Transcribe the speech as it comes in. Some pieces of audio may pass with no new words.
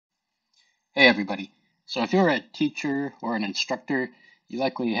Hey everybody. So if you're a teacher or an instructor, you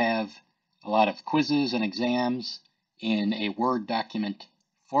likely have a lot of quizzes and exams in a Word document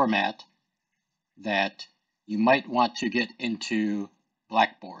format that you might want to get into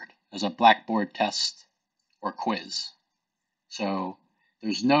Blackboard as a Blackboard test or quiz. So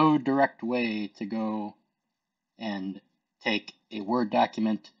there's no direct way to go and take a Word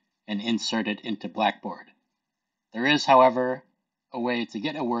document and insert it into Blackboard. There is, however, a way to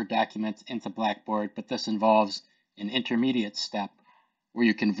get a Word document into Blackboard, but this involves an intermediate step where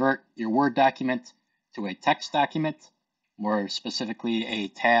you convert your Word document to a text document, more specifically a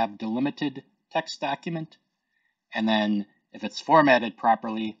tab-delimited text document. And then if it's formatted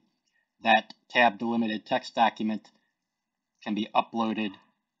properly, that tab-delimited text document can be uploaded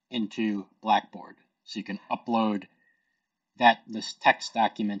into Blackboard. So you can upload this text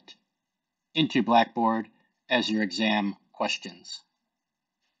document into Blackboard as your exam questions.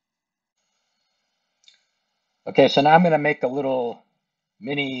 Okay, so now I'm going to make a little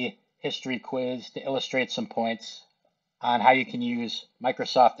mini history quiz to illustrate some points on how you can use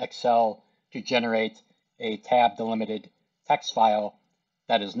Microsoft Excel to generate a tab-delimited text file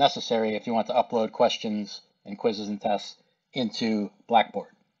that is necessary if you want to upload questions and quizzes and tests into Blackboard.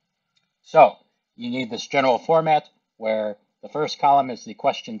 So you need this general format where the first column is the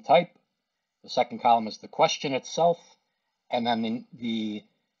question type, the second column is the question itself, and then the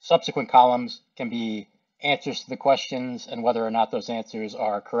subsequent columns can be answers to the questions and whether or not those answers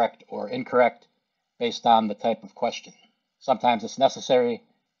are correct or incorrect based on the type of question. Sometimes it's necessary,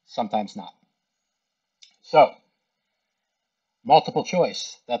 sometimes not. So, multiple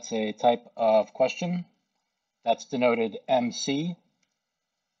choice, that's a type of question. That's denoted MC.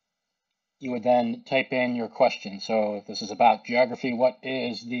 You would then type in your question. So if this is about geography, what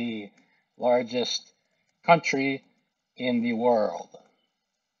is the largest country in the world?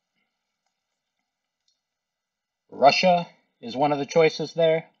 Russia is one of the choices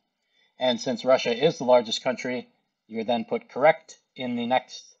there. And since Russia is the largest country, you would then put correct in the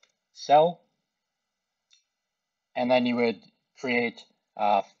next cell. And then you would create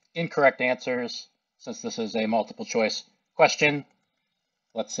incorrect answers. Since this is a multiple choice question,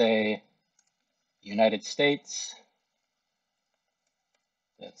 let's say United States.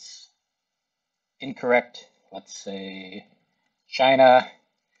 That's incorrect. Let's say China.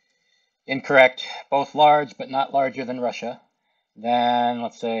 Incorrect. Both large, but not larger than Russia. Then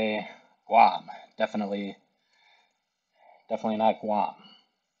let's say Guam. Definitely not Guam.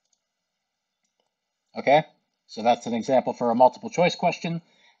 Okay, so that's an example for a multiple choice question.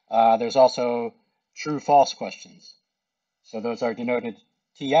 There's also true-false questions. So those are denoted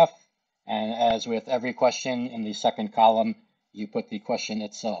TF, and as with every question in the second column, you put the question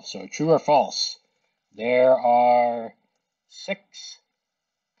itself. So true or false? There are 6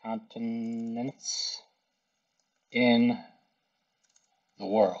 continents in the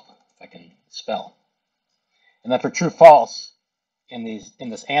world, if I can spell. And then for true false, in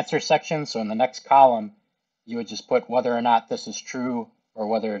this answer section, so in the next column, you would just put whether or not this is true or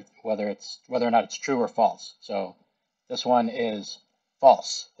whether or not it's true or false. So this one is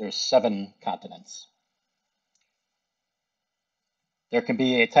false. There's 7 continents. There can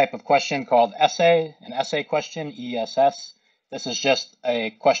be a type of question called essay, an essay question, ESS. This is just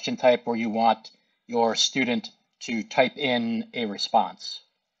a question type where you want your student to type in a response.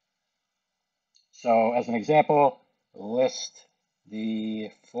 So as an example, list the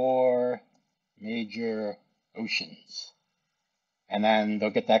 4 major oceans. And then they'll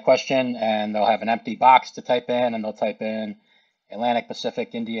get that question and they'll have an empty box to type in, and they'll type in Atlantic,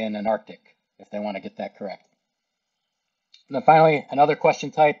 Pacific, Indian, and Arctic if they want to get that correct. And then finally, another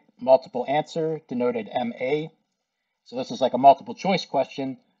question type, multiple answer, denoted MA. So this is like a multiple choice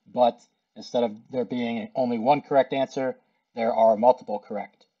question, but instead of there being only one correct answer, there are multiple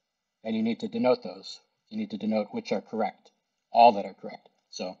correct. And you need to denote those. You need to denote which are correct, all that are correct.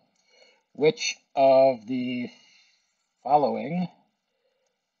 So, which of the following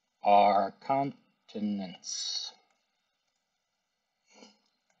are continents?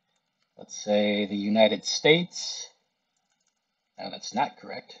 Let's say the United States. Now that's not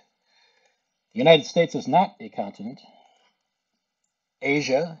correct. The United States is not a continent.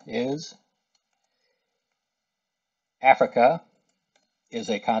 Asia is. Africa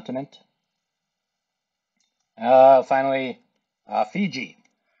is a continent. Finally, Fiji.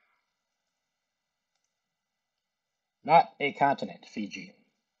 Not a continent, Fiji.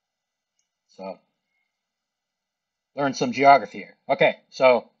 So, learn some geography here. Okay,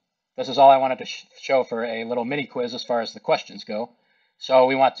 so this is all I wanted to show for a little mini quiz as far as the questions go. So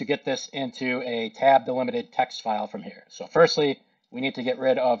we want to get this into a tab-delimited text file from here. So firstly, we need to get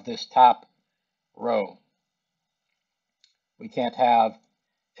rid of this top row. We can't have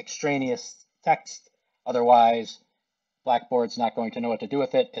extraneous text, otherwise Blackboard's not going to know what to do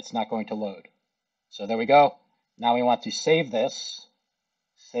with it. It's not going to load. So there we go. Now we want to save this.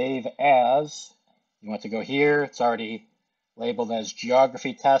 Save as. You want to go here. It's already labeled as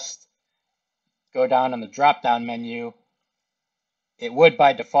geography test. Go down in the drop-down menu. It would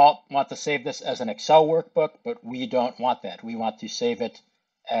by default want to save this as an Excel workbook, but we don't want that. We want to save it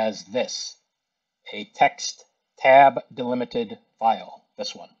as this, a text tab delimited file,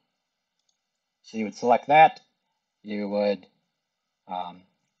 this one. So you would select that. You would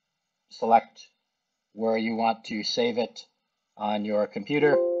select where you want to save it on your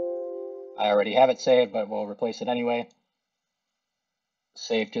computer. I already have it saved, but we'll replace it anyway.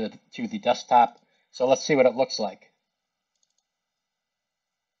 Save to the desktop. So let's see what it looks like.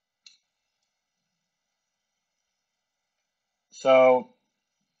 So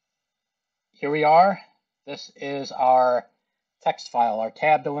here we are. This is our text file, our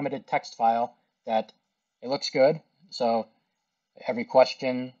tab delimited text file. That it looks good. So every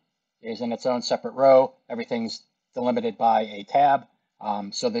question is in its own separate row. Everything's delimited by a tab.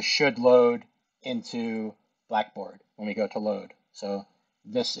 So this should load into Blackboard when we go to load. So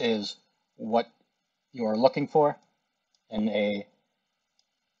this is what you're looking for in a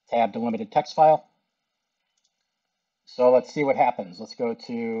tab delimited text file. So let's see what happens. Let's go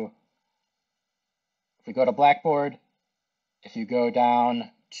to, if we go to Blackboard, if you go down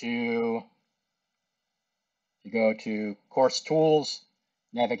to, you go to course tools,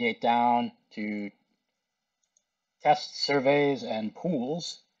 navigate down to tests, surveys, and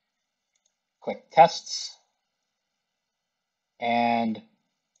pools, click tests, and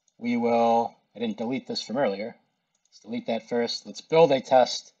we will, I didn't delete this from earlier. Let's delete that first. Let's build a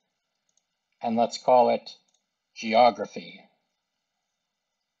test, and let's call it geography.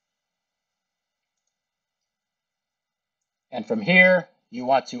 And from here, you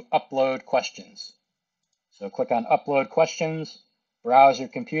want to upload questions. So click on upload questions, browse your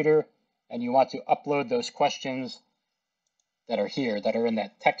computer, and you want to upload those questions that are here, that are in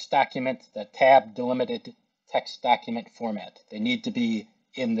that text document, that tab delimited text document format. They need to be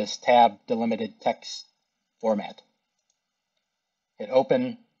in this tab delimited text format. Hit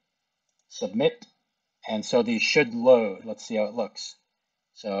open, submit, and so these should load. Let's see how it looks.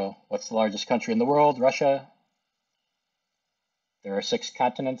 So what's the largest country in the world? Russia. There are 6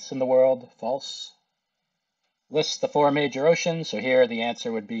 continents in the world. False. List the 4 major oceans. So here the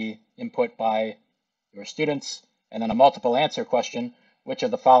answer would be input by your students. And then a multiple answer question. Which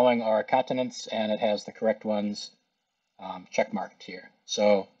of the following are continents? And it has the correct ones checkmarked here.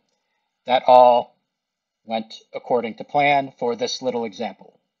 So that all went according to plan for this little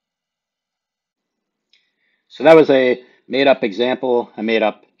example. So that was a made-up example, a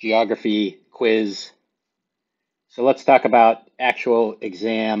made-up geography quiz. So let's talk about actual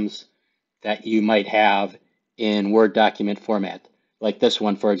exams that you might have in Word document format. Like this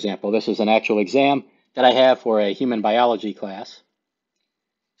one, for example. This is an actual exam that I have for a human biology class.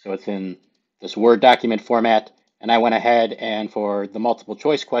 So it's in this Word document format, and I went ahead and for the multiple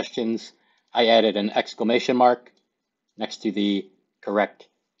choice questions, I added an exclamation mark next to the correct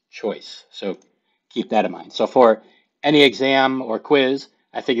choice. So keep that in mind. So for any exam or quiz,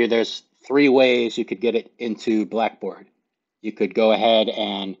 I figure there's 3 ways you could get it into Blackboard. You could go ahead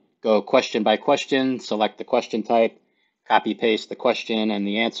and go question by question, select the question type, copy paste the question and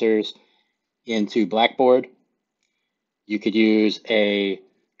the answers into Blackboard. You could use a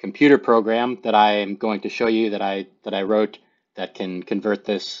computer program that I am going to show you that I wrote that can convert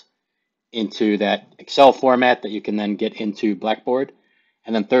this into that Excel format that you can then get into Blackboard.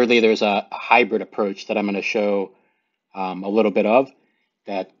 And then thirdly, there's a hybrid approach that I'm going to show a little bit of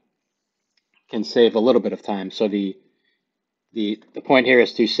that can save a little bit of time. So the point here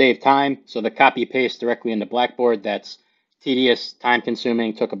is to save time. So the copy paste directly into Blackboard, that's tedious, time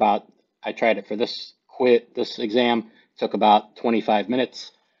consuming, took about, I tried it for this exam, took about 25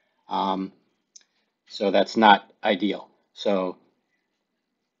 minutes. So that's not ideal. So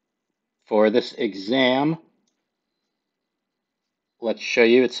for this exam, let's show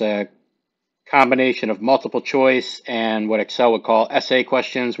you, it's a combination of multiple choice and what Excel would call essay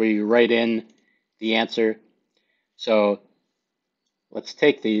questions where you write in the answer. So let's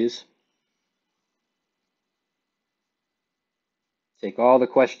take these, take all the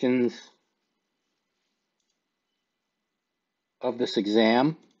questions of this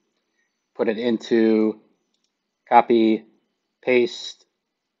exam, put it into copy, paste,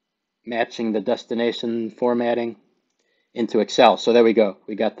 matching the destination formatting into Excel. So there we go.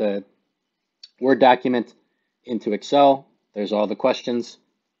 We got the Word document into Excel. There's all the questions.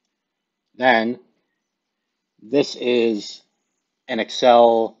 Then This is an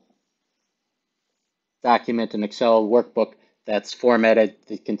Excel document, an Excel workbook that's formatted,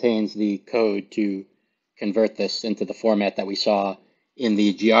 that contains the code to convert this into the format that we saw in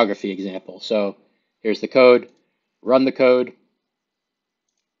the geography example. So here's the code, run the code.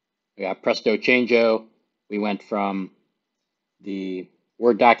 We got presto changeo. We went from the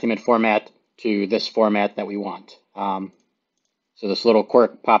Word document format to this format that we want. So this little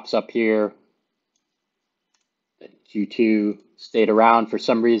quirk pops up here. Q2 stayed around for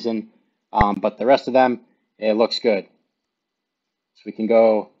some reason, but the rest of them, it looks good. So we can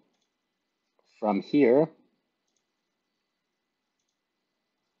go from here,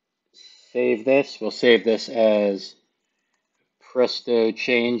 save this. We'll save this as presto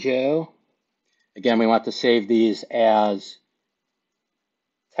changeo. Again, we want to save these as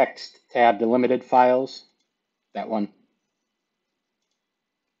text tab delimited files, that one.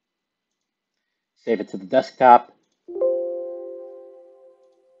 Save it to the desktop.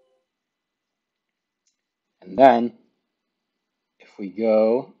 And then if we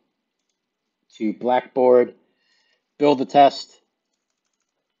go to Blackboard, build the test,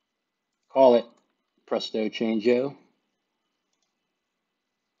 call it presto changeo,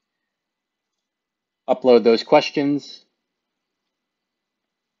 upload those questions.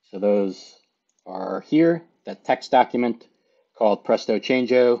 So those are here, that text document called presto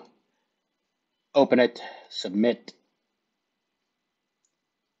changeo. Open it, submit,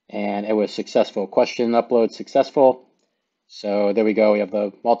 and it was successful. Question upload successful. So there we go. We have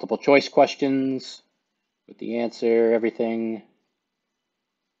the multiple choice questions with the answer, everything. If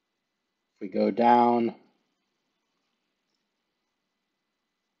we go down,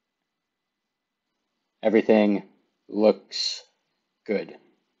 everything looks good.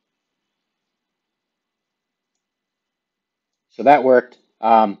 So that worked.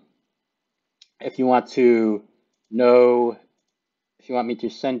 If you want to know, if you want me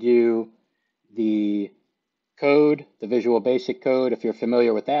to send you the code, the Visual Basic code, if you're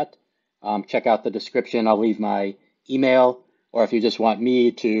familiar with that, check out the description. I'll leave my email, or if you just want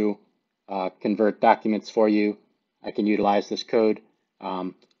me to convert documents for you, I can utilize this code.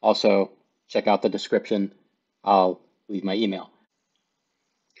 Also, check out the description. I'll leave my email.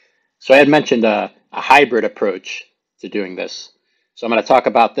 So I had mentioned a hybrid approach to doing this. So I'm going to talk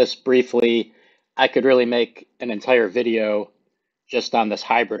about this briefly. I could really make an entire video just on this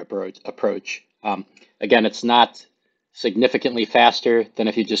hybrid approach. Again, it's not significantly faster than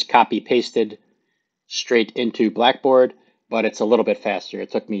if you just copy pasted straight into Blackboard, but it's a little bit faster.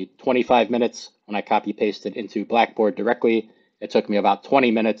 It took me 25 minutes when I copy pasted into Blackboard directly. It took me about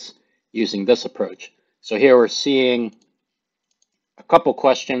 20 minutes using this approach. So here we're seeing a couple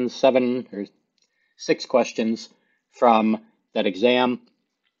questions, 7 or 6 questions from that exam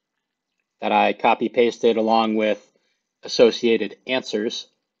that I copy pasted along with associated answers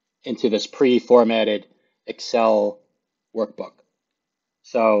into this pre-formatted Excel workbook.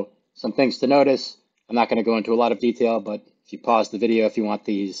 So some things to notice. I'm not going to go into a lot of detail, but if you pause the video if you want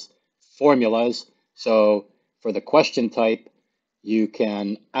these formulas. So for the question type, you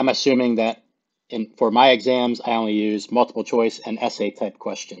can, I'm assuming that for my exams, I only use multiple choice and essay type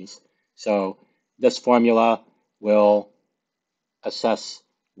questions. So this formula will assess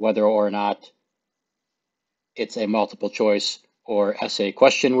whether or not it's a multiple choice or essay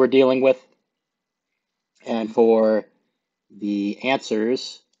question we're dealing with. And for the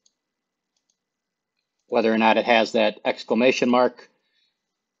answers, whether or not it has that exclamation mark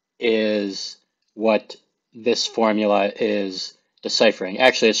is what this formula is deciphering.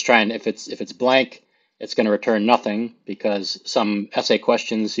 Actually, it's trying, if it's blank, it's going to return nothing, because some essay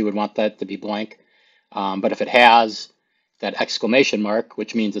questions you would want that to be blank. But if it has that exclamation mark,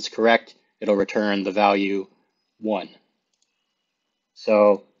 which means it's correct, it'll return the value 1.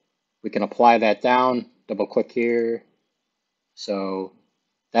 So we can apply that down, double click here. So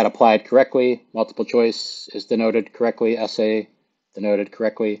that applied correctly. Multiple choice is denoted correctly, essay denoted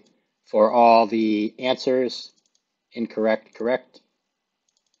correctly. For all the answers, incorrect, correct.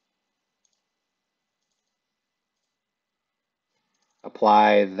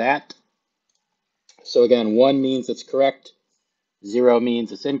 Apply that. So again, 1 means it's correct, 0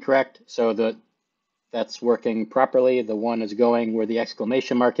 means it's incorrect. So that's working properly. The 1 is going where the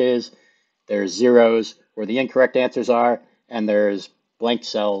exclamation mark is. There's zeros where the incorrect answers are, and there's blank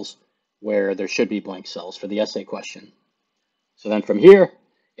cells where there should be blank cells for the essay question. So then from here,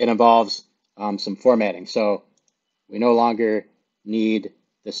 it involves some formatting. So we no longer need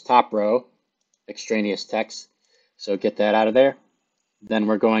this top row, extraneous text. So get that out of there. Then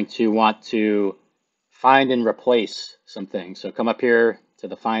we're going to want to find and replace some things. So come up here to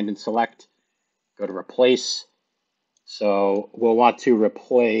the find and select, go to replace. So we'll want to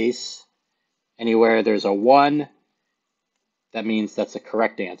replace anywhere there's a 1, that means that's a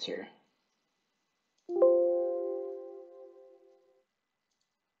correct answer.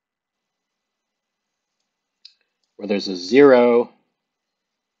 Where there's a 0,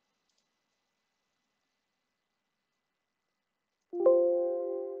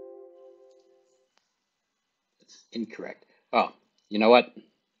 it's incorrect. Oh, you know what?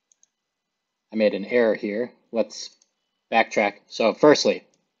 I made an error here. Let's backtrack. So firstly,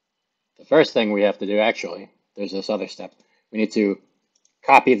 the first thing we have to do, actually, there's this other step. We need to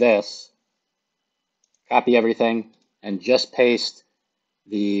copy this, copy everything, and just paste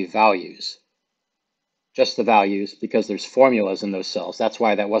the values. Just the values, because there's formulas in those cells. That's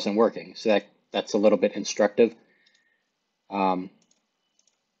why that wasn't working. So that's a little bit instructive. So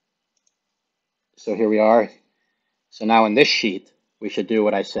here we are. So now in this sheet, we should do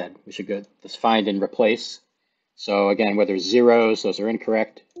what I said. We should go this find and replace. So again, where there's zeros, those are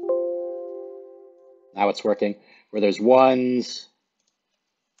incorrect. Now it's working. Where there's ones,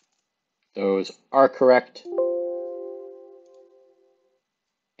 those are correct.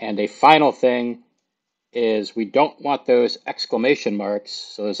 And a final thing is we don't want those exclamation marks.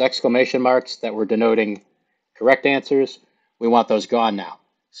 So those exclamation marks that were denoting correct answers, we want those gone now.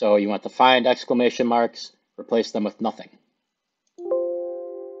 So you want to find exclamation marks, replace them with nothing.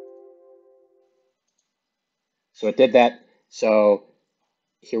 So it did that. So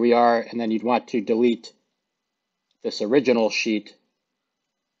here we are, and then you'd want to delete this original sheet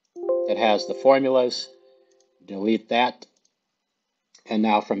that has the formulas. Delete that. And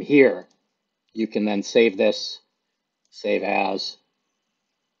now from here, you can then save this, save as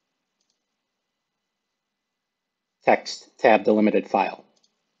text tab delimited file.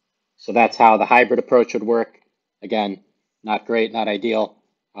 So that's how the hybrid approach would work. Again, not great, not ideal,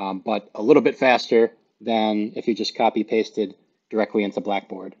 but a little bit faster than if you just copy pasted directly into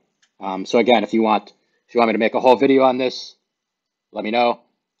Blackboard. So again, if you want me to make a whole video on this, let me know.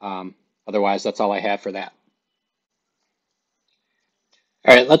 Otherwise, that's all I have for that.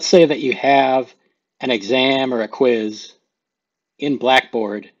 All right, let's say that you have an exam or a quiz in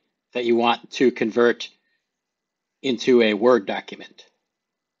Blackboard that you want to convert into a Word document.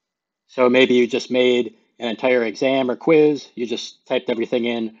 So maybe you just made an entire exam or quiz, you just typed everything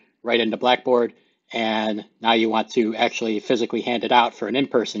in right into Blackboard, and now you want to actually physically hand it out for an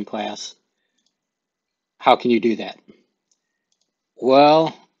in-person class. How can you do that?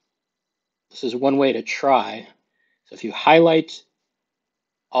 Well, this is one way to try. So if you highlight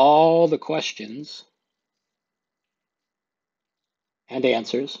all the questions and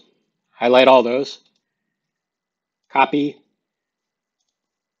answers, highlight all those, copy.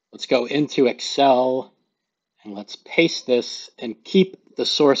 Let's go into Excel and let's paste this and keep the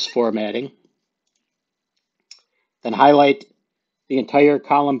source formatting. Then highlight the entire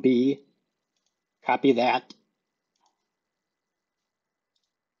column B, copy that.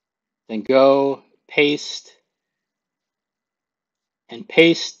 Then go paste and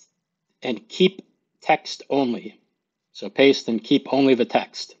keep text only. So paste and keep only the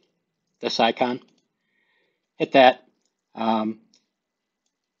text, this icon. Hit that.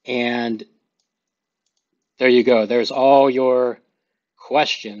 And there you go. There's all your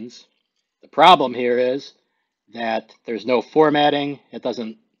questions. The problem here is that there's no formatting. It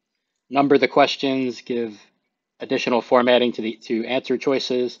doesn't number the questions, give additional formatting to answer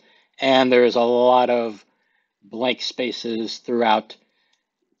choices, and there's a lot of blank spaces throughout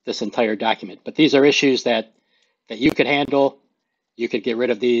this entire document. But these are issues that you could handle. You could get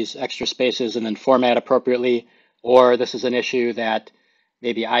rid of these extra spaces and then format appropriately, or this is an issue that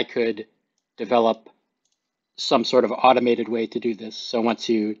maybe I could develop some sort of automated way to do this. So I want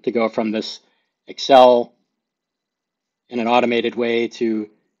to go from this Excel in an automated way to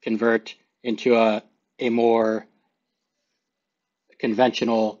convert into a more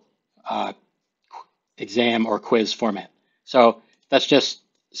conventional exam or quiz format. So that's just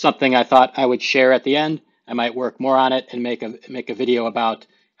something I thought I would share at the end. I might work more on it and make a video about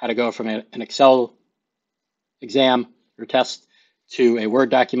how to go from an Excel exam or test to a Word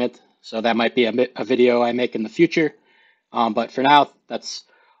document. So that might be a video I make in the future. But for now, that's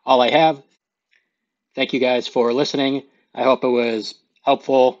all I have. Thank you guys for listening. I hope it was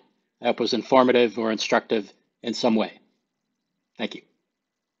helpful. I hope it was informative or instructive in some way. Thank you.